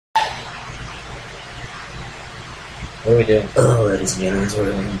What are we doing? Oh, ladies and gentlemen,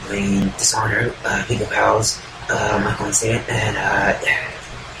 we're going to be playing Dishonored, Pico Pals, my constant, and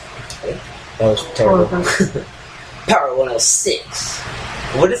That was terrible. Power 106.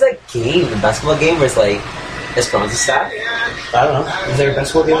 What is that game? The basketball game where it's like Esperanza staff? I don't know. Is there a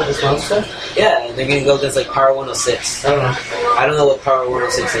basketball game with this monster? Yeah, and they're going to go against like Power 106. I don't know. I don't know what Power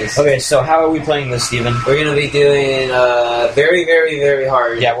 106 is. Okay, so how are we playing this, Steven? We're going to be doing very, very, very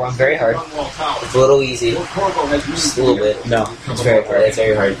hard. Yeah, we're on very hard. It's a little easy. Just a little bit. No, it's very hard. It's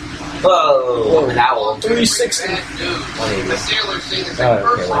very hard. Whoa, an owl. 360. 180.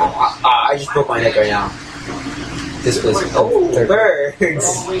 Oh, okay, well. I just broke my neck right now. This place. Oh,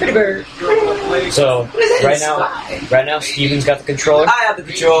 birds. Pretty bird. So right now, Steven's got the controller. I have the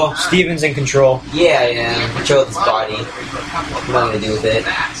control. Steven's in control. Yeah, I am. Control this body. What am I gonna do with it?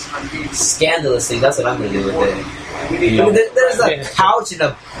 Scandalous thing. That's what I'm gonna do with it. There's a couch and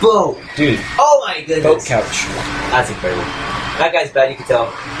a boat. Dude. Oh my goodness. Boat couch. That's incredible. That guy's bad. You can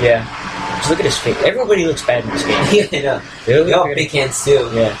tell. Yeah. Just look at his face. Everybody looks bad in this game. Yeah, I know. They They all have big hands too.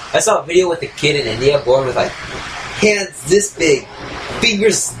 Yeah. I saw a video with a kid in India born with like hands this big,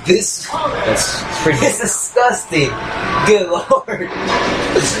 fingers this. That's pretty. It's disgusting. Good lord.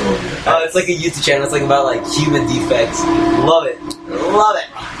 It's like a YouTube channel. It's like about like human defects. Love it. Love it.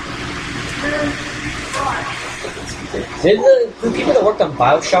 Did the people that worked on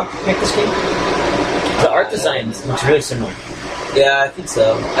BioShock make this game? The art design looks really similar. Yeah, I think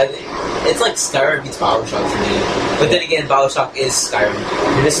so. I think it's like Skyrim beats BioShock to me. But then again, BioShock is Skyrim.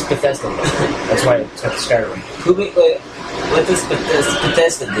 And this is Bethesda. That's why it's got the Skyrim. What does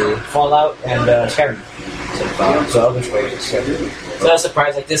Bethesda do? Fallout and Skyrim. So other choices. So I was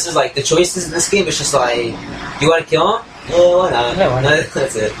surprised. Like this is like the choices in this game. It's just like, you want to kill him? Yeah, why not? Yeah, why not?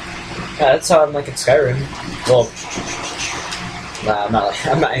 That's it. Yeah, that's how I'm like in Skyrim. Well, nah,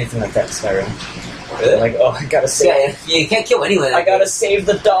 I'm not anything like that in Skyrim. Really? Like, oh, I gotta save. Yeah, you can't kill anyone. I gotta save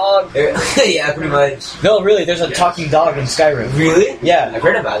the dog. Yeah, pretty much. No, really, there's a talking dog in Skyrim. Really? Yeah, I've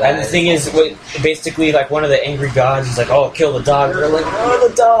heard about that. And the thing is, basically, like one of the angry gods is like, "Oh, kill the dog." They're like, "Oh,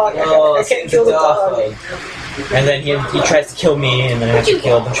 the dog! I can't kill the dog." And then he tries to kill me, and then I have to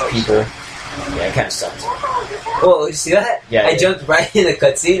kill a bunch of people. Yeah, it kind of sucks. Whoa, you see that? Yeah. I jumped right in the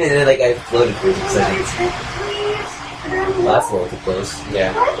cutscene, and then like I floated for 2 seconds. Well, that's a little too close.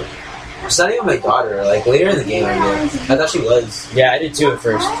 Yeah. It's not even my daughter. Like later in the game, I thought she was. Yeah, I did too at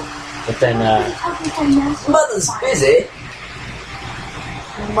first, but then Mother's busy.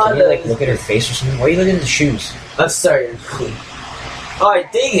 can you like look at her face or something? Why are you looking at the shoes? I'm sorry.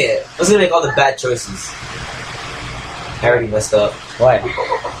 Alright, dang it. I was gonna make all the bad choices. I already messed up. Why? I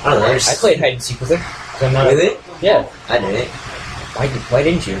don't know. I played hide and seek with her. So I'm not, Really? Yeah. I didn't. Why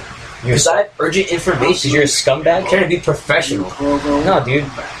didn't you? Because I have urgent information. You're a scumbag. I'm trying to be professional. No, dude.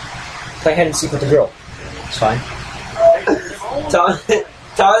 Play hide and seek with the girl. It's fine.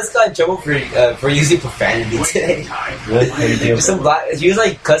 Thomas got in trouble for using profanity today. Really? What do you do? Some black. She was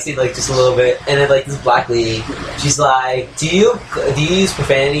like cussing like just a little bit, and then like this black lady, she's like, "Do you use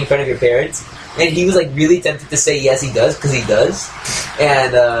profanity in front of your parents?" And he was like really tempted to say yes, he does, because he does,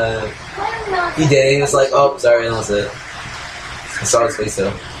 and he did. He was like, "Oh, sorry," and that was it. I saw his face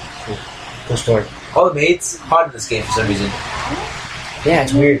though. Cool story. All the maids hot in this game for some reason. Yeah,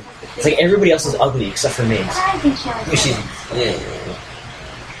 it's weird. It's like everybody else is ugly except for me. Yeah.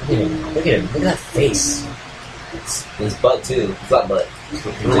 Look at him. Look at that face. His butt too, flat butt.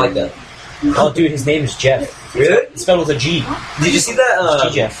 I don't like that. Oh, dude, his name is Jeff. Really? It's spelled with a G. Did you see that?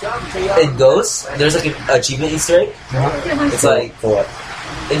 G Jeff. In Ghost, there's like an achievement Easter egg. It's like For what?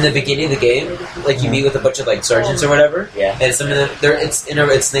 in the beginning of the game, like you meet with a bunch of like sergeants or whatever. Yeah. And some of them,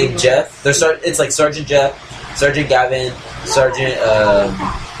 it's named Jeff. It's like Sergeant Jeff, Sergeant Gavin, Sergeant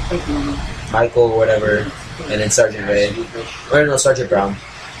Michael or whatever, and then Sergeant Ray, or no, Sergeant Brown.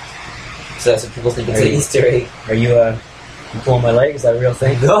 So that's what people think it's an Easter egg. Are you you pulling my leg? Is that a real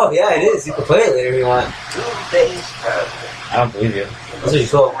thing? No, yeah, it is. You can play it later if you want. I don't believe you. That's pretty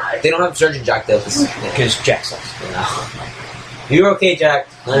cool. They don't have Sergeant Jack though, Because Jack sucks. You're okay, Jack.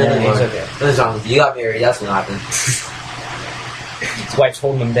 Yeah, he's okay. Nothing's wrong with you. You got married. That's what happened. His wife's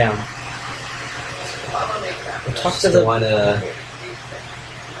holding him down. Talk to the one.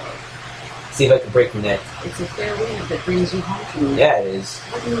 See if I can break your neck. It's a fair wind that brings you home to me. Yeah, it is.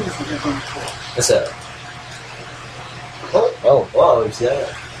 What means it again? What's up? Oh, whoa, you see that?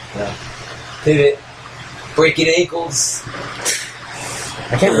 Yeah. Pivot. Breaking ankles.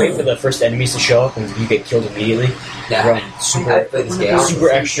 I can't wait for the first enemies to show up and you get killed immediately. Nah, Run I super played this game. super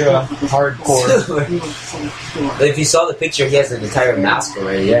extra hardcore. But if you saw the picture, he has an entire mask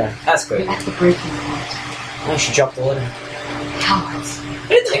already. Yeah. That's great. At the breaking point. Oh, she dropped the letter. Cowards. I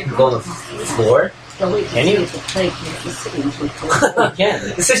didn't think I could go on the floor. They'll wait to Can see you? if the plague makes the city into a You can.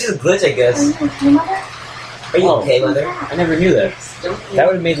 It's just a glitch, I guess. Are you Oh. okay, Mother? I never knew that. That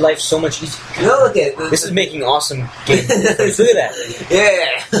would have made life so much easier. No, look at This is making awesome games. Look at that.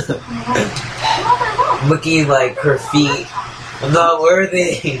 Yeah. Looking like her feet. I'm not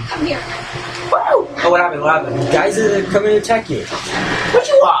worthy. Come here. Wow. Oh, what happened? What happened? Guys are coming to attack you. What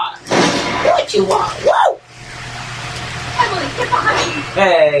you want? What you want? Whoa! Emily, get behind me.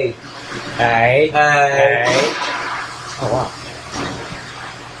 Hey. Hey. Hey. Oh wow.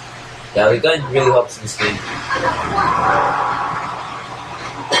 Yeah, the gun really helps in this game.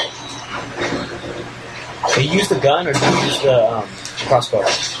 Do you use the gun or do you use the crossbow?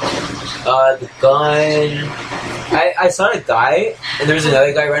 The gun. I saw a guy, and there was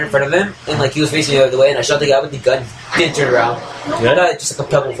another guy right in front of him, and like he was facing the other way, and I shot the guy with the gun. Didn't turn around. Yeah. I thought just like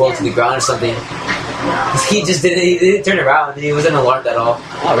a pebble fall to the ground or something. He just didn't. He didn't turn around. He wasn't alarmed at all.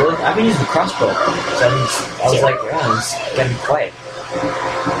 Oh really? I've been using the crossbow. So I was like, yeah, it's getting quiet.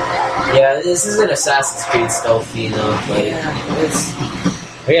 Yeah, this is an Assassin's Creed stealth, you know. Like, It's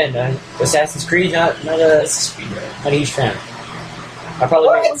again, Assassin's Creed, not a huge fan.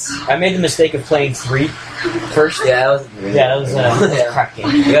 I made the mistake of playing 3 first. yeah, that was that was a crap game.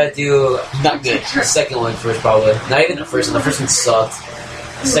 You gotta do Not good. the second one first, probably. Not even the first one. The first one sucked.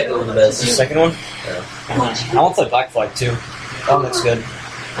 The second one the The best. second one? Yeah. I want to play Black Flag too. That one looks good.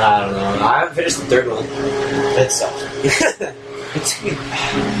 I don't know. I haven't finished the third one. It sucks.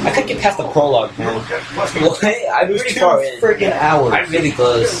 I couldn't get past the prologue, man. What? I'm It was pretty 2 far in. freaking hours. I'm really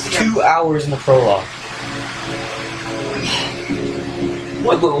close. 2 hours in the prologue.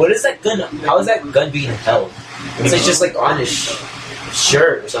 What is that gun? How is that gun being held? It's like just like on his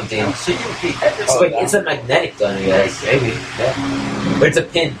shirt or something. It's like it's a magnetic gun, I guess. Maybe. Yeah. But it's a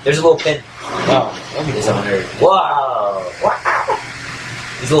pin. There's a little pin. Oh, It's on her. Wow. Wow.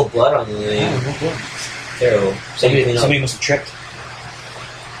 There's a little blood on the thing. Terrible. Somebody must have tripped.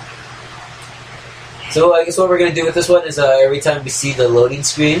 So I guess what we're gonna do with this one is every time we see the loading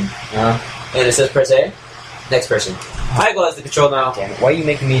screen and it says press A, next person. Michael has the control now. Damn it, why are you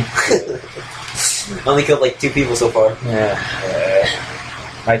making me... Only killed like 2 people so far. Yeah.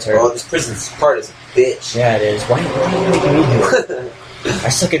 My turn. Oh, this prison's part is a bitch. Yeah, it is. Why are you making me do it? I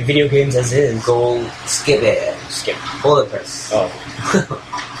suck at video games as is. Go skip it. Skip. Hold it press. Oh.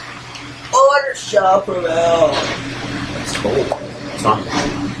 Order shop from hell. That's cool. What's wrong?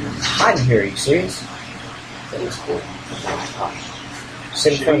 I'm here, are you serious? That is cool.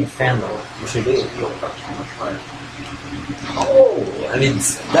 Sit in front of the family. You should do. Oh, I mean,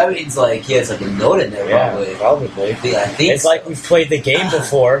 that means like he has like a note in there, probably. Probably. I think It's like we've played the game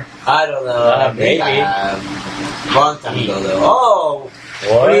before. I don't know. Maybe. Long time ago, though. Oh,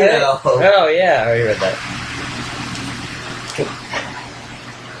 What? do you know? Oh, yeah, I already read that.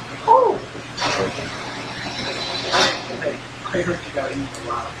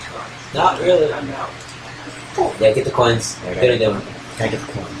 Not really. Yeah, get the coins. Okay. Get it done. Can I get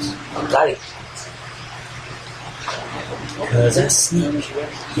the coins? Got it. Cause I sneak.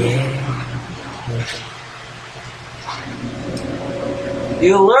 Yeah.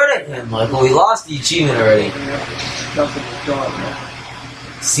 You alerted him, Michael. We lost the achievement already.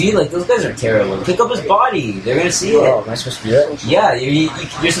 See, like those guys are terrible. Pick up his body. They're gonna see it. Oh, am I supposed to do that? Yeah, you're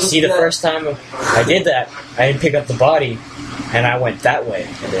supposed See, to the do that. first time I did that, I didn't pick up the body, and I went that way,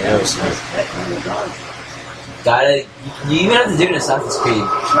 and they noticed me. Gotta. You even have to do it in Assassin's Creed.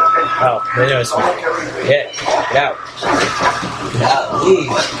 Oh, they noticed me. Get out. Yeah,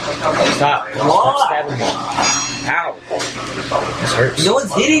 leave. Stop. Come on. Stop stabbing me. Ow. This hurts. No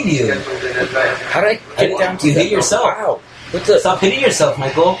one's hitting you. How did I get down to You that? hit yourself. Ow. What the? Stop hitting yourself,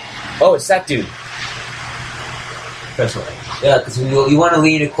 Michael. Oh, it's that dude. Press one. Yeah, because you want to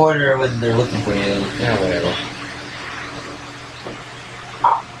lean a corner when they're looking for you. Yeah, whatever.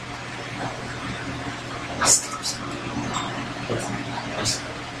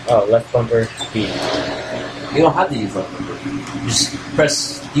 Oh, left bumper, B. You don't have to use left bumper. Just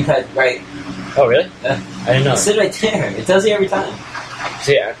press D-pad right. Oh, really? Yeah. I didn't know. It says right there. It tells you every time.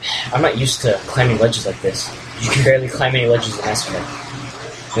 See, I'm not used to climbing ledges like this. You can barely climb any ledges in Mass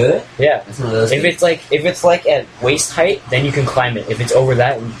Effect. Really? Yeah. That's one of those If it's like at waist height, then you can climb it. If it's over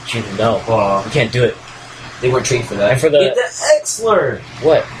that, you no. Wow. You can't do it. They weren't trained for that. And for the- Get the X-Lure!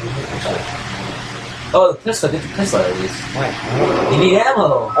 What? Oh, the pistol. Get the pistol at least. Why? You need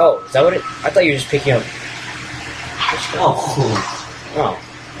ammo. Oh, is that what it? I thought you were just picking up. Oh. Oh.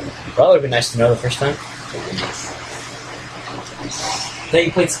 Well, that would have been nice to know the first time. Then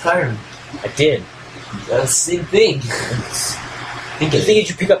you played Skyrim. I did. That's the same thing. The thing is,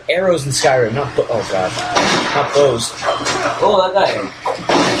 you pick up arrows in Skyrim, not oh god, not bows. Oh, that guy.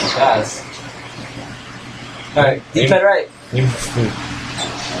 Fast. Alright, deep cut right. Need more food.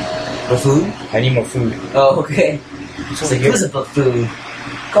 For food? I need more food. Oh, okay. It's It's over like, here. who's about food?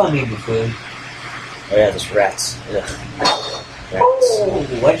 Call me food. Oh yeah, there's rats. Ugh. Rats. Oh,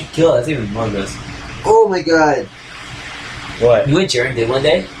 why'd you kill it? That's even more gross. Oh my god. What? You and Jaren did one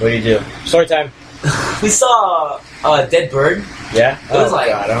day? What do you do? Story time. We saw a dead bird. Yeah? It was like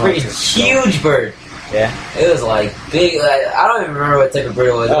God, I a don't know freaking what to huge bird. Yeah? It was like big. Like, I don't even remember what type of bird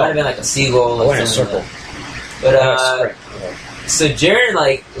it was. It Oh. might have been like a seagull I or went in a something. circle. But Sprint. so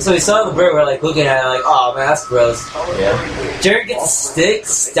Jaren so we saw the bird. We're like looking at it, like, oh man, that's gross. Yeah. Jaren gets a stick,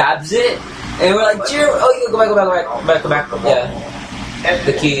 stabs it, and we're like, Jaren, oh yeah, go back. Yeah.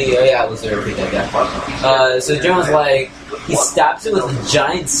 The key, oh yeah, it was there, everything like that. So Jaren was like, he stabs it with a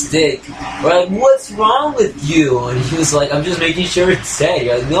giant stick. We're like, what's wrong with you? And he was like, I'm just making sure it's dead.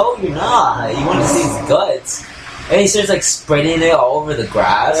 You're like, no, you're not. You want to see his guts. And he starts like spreading it all over the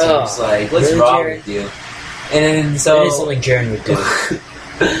grass. And I'm just like, what's Really, wrong Jaren? with you? And then so That is something Jaren would do.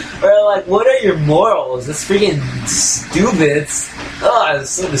 we're like, what are your morals? That's freaking stupid. It's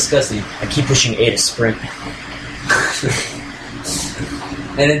so disgusting. I keep pushing A to sprint.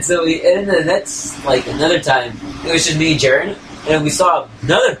 And then the next, like, another time, it was just me and Jaren, and we saw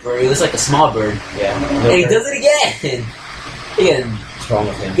another bird. It was like a small bird. Yeah. And he does it again. Again. What's wrong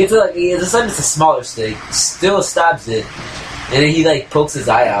with him? Gets it like, this time it's a smaller stick. Still stabs it. And then he, like, pokes his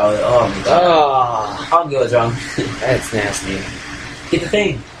eye out. Oh my god. Oh, I don't get what's wrong. that's nasty. Get the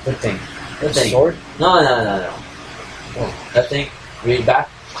thing. What thing? That thing. Sword? No. Oh. That thing. Read it back.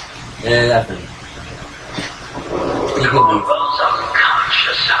 And that thing. You can leave.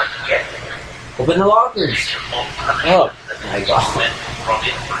 Open the lockers. Oh. My god.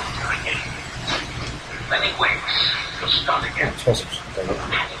 Explosives.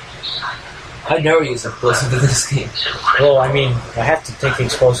 I never use explosives in this game. Well, I mean, I have to take the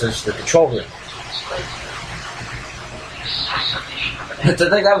explosives to the control room. I thought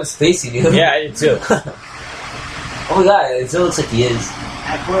that guy was facing you. Yeah, I did too. Oh my god, it still looks like he is.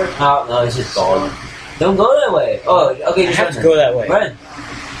 Oh, no, it's just dog. Don't go that way. Oh, okay, I just have run to then. go that way. Run.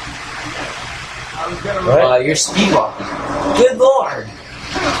 What? You're speed walking. Good lord.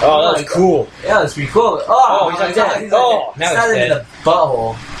 Oh, that's cool. Yeah, that's pretty cool. Oh, he's my not god, dead. he's not Oh, dead. now It's he's not dead. in the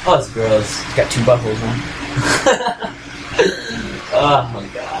butthole. Oh, it's gross. He's got two buttholes on. Oh my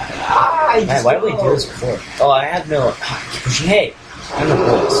god. Ah, I Man, why did we do this before? Oh, I have no. Keep pushing. Hey, I have no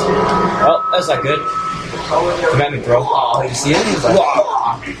bullets. Oh, that's not good. Come at me, bro. Oh, you see it? He's like,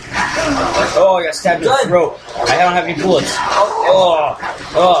 Oh, I got stabbed in the Good. throat. I don't have any bullets.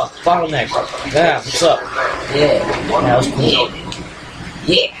 Oh, bottleneck. Yeah, what's up? yeah. That was cool.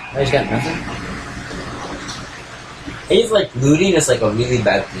 Yeah. Oh, he's got nothing. It's like looting is like a really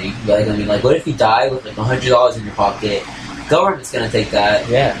bad thing. Like, I mean, like, what if you die with like $100 in your pocket? Government's gonna take that.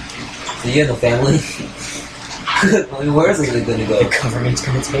 Yeah. So you have no family. I mean, where is it gonna go? The government's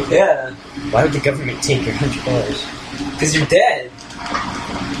gonna take it. Yeah, Why would the government take your $100? because you're dead.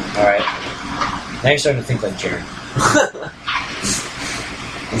 Alright. Now you're starting to think like Jared.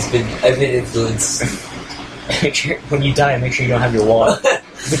 I've been influenced. Make sure, when you die, make sure you don't have your wallet.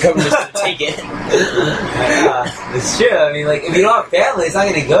 The government's gonna take it. Yeah, it's true. I mean, like, if you don't have family, it's not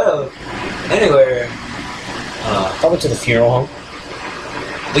gonna go anywhere. Probably to the funeral home.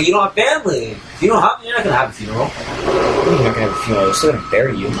 But you don't have family. If you don't have, you're not gonna have a funeral. You're not gonna have a funeral. They're still gonna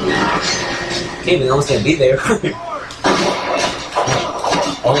bury you. Okay, but no one's gonna be there.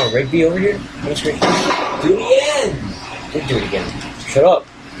 Oh, Rigby over here? What's Rigby? Do it again. Did do it again. Shut up.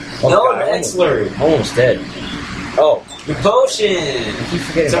 Oh, No, God, the X word. almost dead. Oh, Your potion. I keep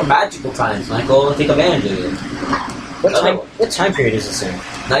forgetting. These are magical times, Michael. Take advantage of it. What time period is this in?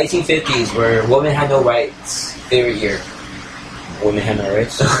 1950s, where women had no rights. Favorite year. Women have no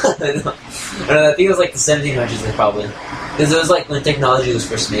rights. I don't know. I think it was like the 1700s, probably. Because it was like when technology was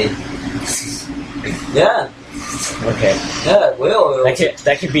first made. Yeah. Okay. Yeah, will.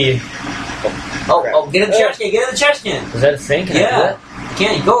 That could be. Oh, get in the trash can. Get in the trash can. Is that a thing? Can I do Yeah. that? You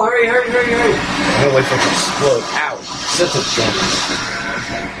can. Go, hurry. I'm gonna wait for it to explode. Ow. Such a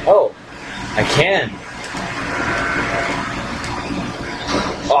damage. Oh, I can.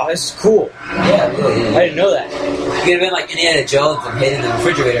 Oh, this is cool. Yeah. I didn't know that. You could have been like Indiana Jones and hid in the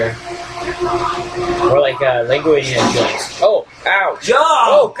refrigerator. Or like Lego Indiana Jones. Oh, ow. Jump!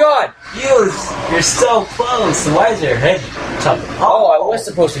 Oh, God. You're so close. Why is your head chopping? Oh, I was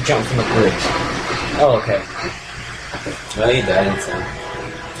supposed to jump from the bridge. Oh, okay. Oh, you died.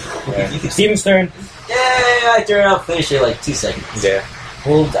 Yeah. Steven's turn. Yeah, I turned out, finish it in like 2 seconds. Yeah.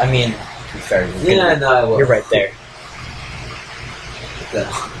 Well, I mean, to be fair, Yeah, no, I will. you're right there.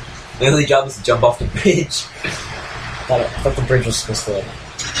 My only job is to jump off the bridge. I thought the bridge was supposed to.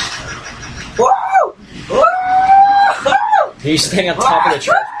 Woo! Woo! You're standing on top of the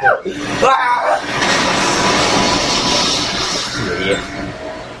trash pit. You idiot.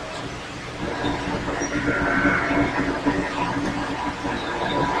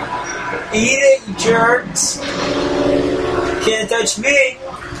 Eat it, you jerks! Can't touch me!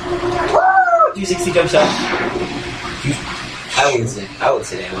 Woo! 260 jump shot. I would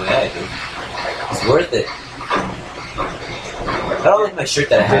say anyway. I think it's worth it. I don't like my shirt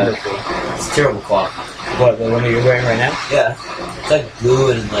that I have. It's a terrible cloth. What, the one that you're wearing right now? Yeah, it's like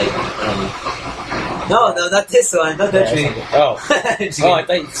blue and like I don't know. No, not this one. Don't touch me. Oh. Just Oh, I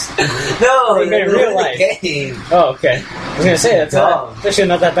kidding. thought you... No, You made it the real life. game. Oh, okay. I was gonna say, that's actually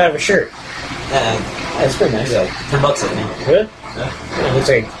not that bad of a shirt. Yeah, That's pretty nice. it's like $10 I think. Good? Yeah. It looks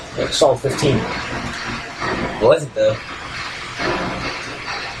like a solid 15. What was it though?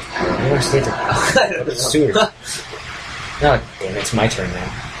 You want to stay there? I don't know. Stewart. No, damn, it's my turn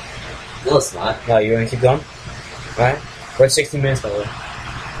now. No, it's not. No, you want to keep going? Alright. We're at 16 minutes, by the way.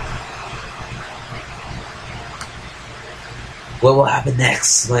 What will happen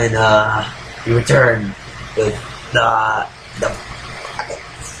next when you return with the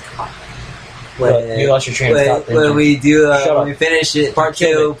Well, you lost your train of thought. when we do Shut when up. we finish it, part You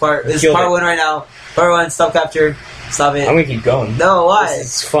killed 2, it. this is killed part it. 1 right now. Part 1, stop capture, stop it. I'm gonna keep going. No, why?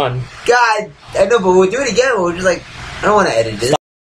 This is fun. God, I know, but we'll do it again. We're just like, I don't want to edit this.